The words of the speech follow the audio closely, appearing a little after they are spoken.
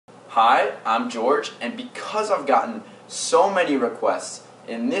Hi, I'm George, and because I've gotten so many requests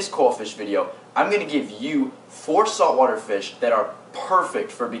in this Clownfish video, I'm going to give you 4 saltwater fish that are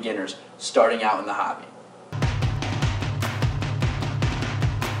perfect for beginners starting out in the hobby.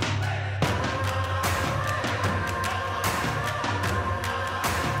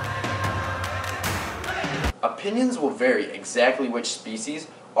 Opinions will vary exactly which species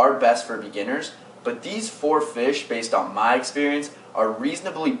are best for beginners, but these 4 fish, based on my experience, are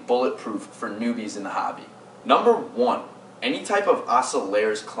reasonably bulletproof for newbies in the hobby. Number 1, any type of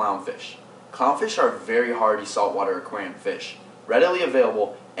ocellaris clownfish. Clownfish are very hardy saltwater aquarium fish, readily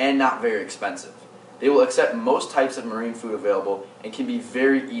available and not very expensive. They will accept most types of marine food available and can be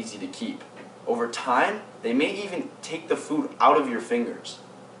very easy to keep. Over time, they may even take the food out of your fingers.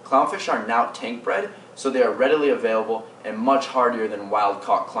 Clownfish are now tank-bred, so they are readily available and much hardier than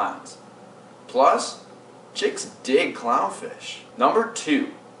wild-caught clowns. Plus, chicks dig clownfish. Number 2,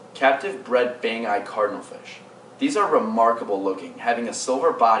 captive-bred Banggai cardinal fish. These are remarkable looking, having a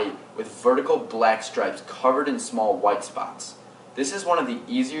silver body with vertical black stripes covered in small white spots. This is one of the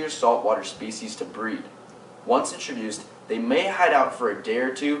easier saltwater species to breed. Once introduced, they may hide out for a day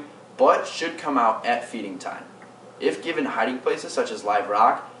or two, but should come out at feeding time. If given hiding places such as live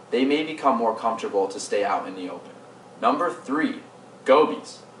rock, they may become more comfortable to stay out in the open. Number 3,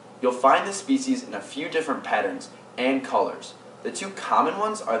 gobies. You'll find this species in a few different patterns and colors. The 2 common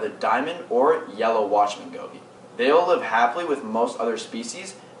ones are the diamond or yellow watchman goby. They'll live happily with most other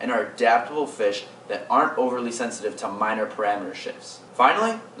species and are adaptable fish that aren't overly sensitive to minor parameter shifts.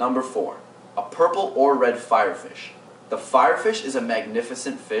 Finally, number 4, a purple or red firefish. The firefish is a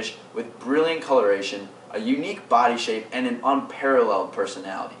magnificent fish with brilliant coloration, a unique body shape, and an unparalleled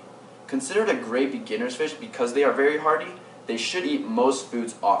personality. Considered a great beginner's fish because they are very hardy, they should eat most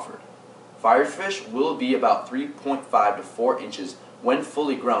foods offered. Firefish will be about 3.5 to 4 inches when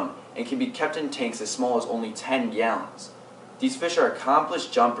fully grown and can be kept in tanks as small as only 10 gallons. These fish are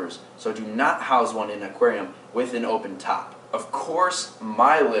accomplished jumpers, so do not house one in an aquarium with an open top. Of course,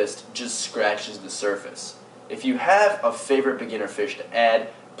 my list just scratches the surface. If you have a favorite beginner fish to add,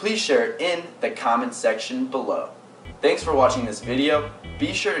 please share it in the comment section below. Thanks for watching this video.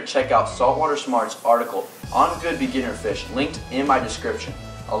 Be sure to check out Saltwater Smart's article on good beginner fish linked in my description.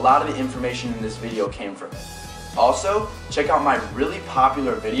 A lot of the information in this video came from it. Also, check out my really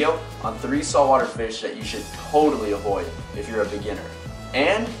popular video on 3 saltwater fish that you should totally avoid if you're a beginner.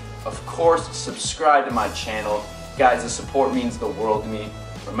 And, of course, subscribe to my channel. Guys, the support means the world to me.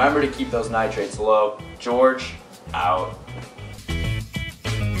 Remember to keep those nitrates low. George, out.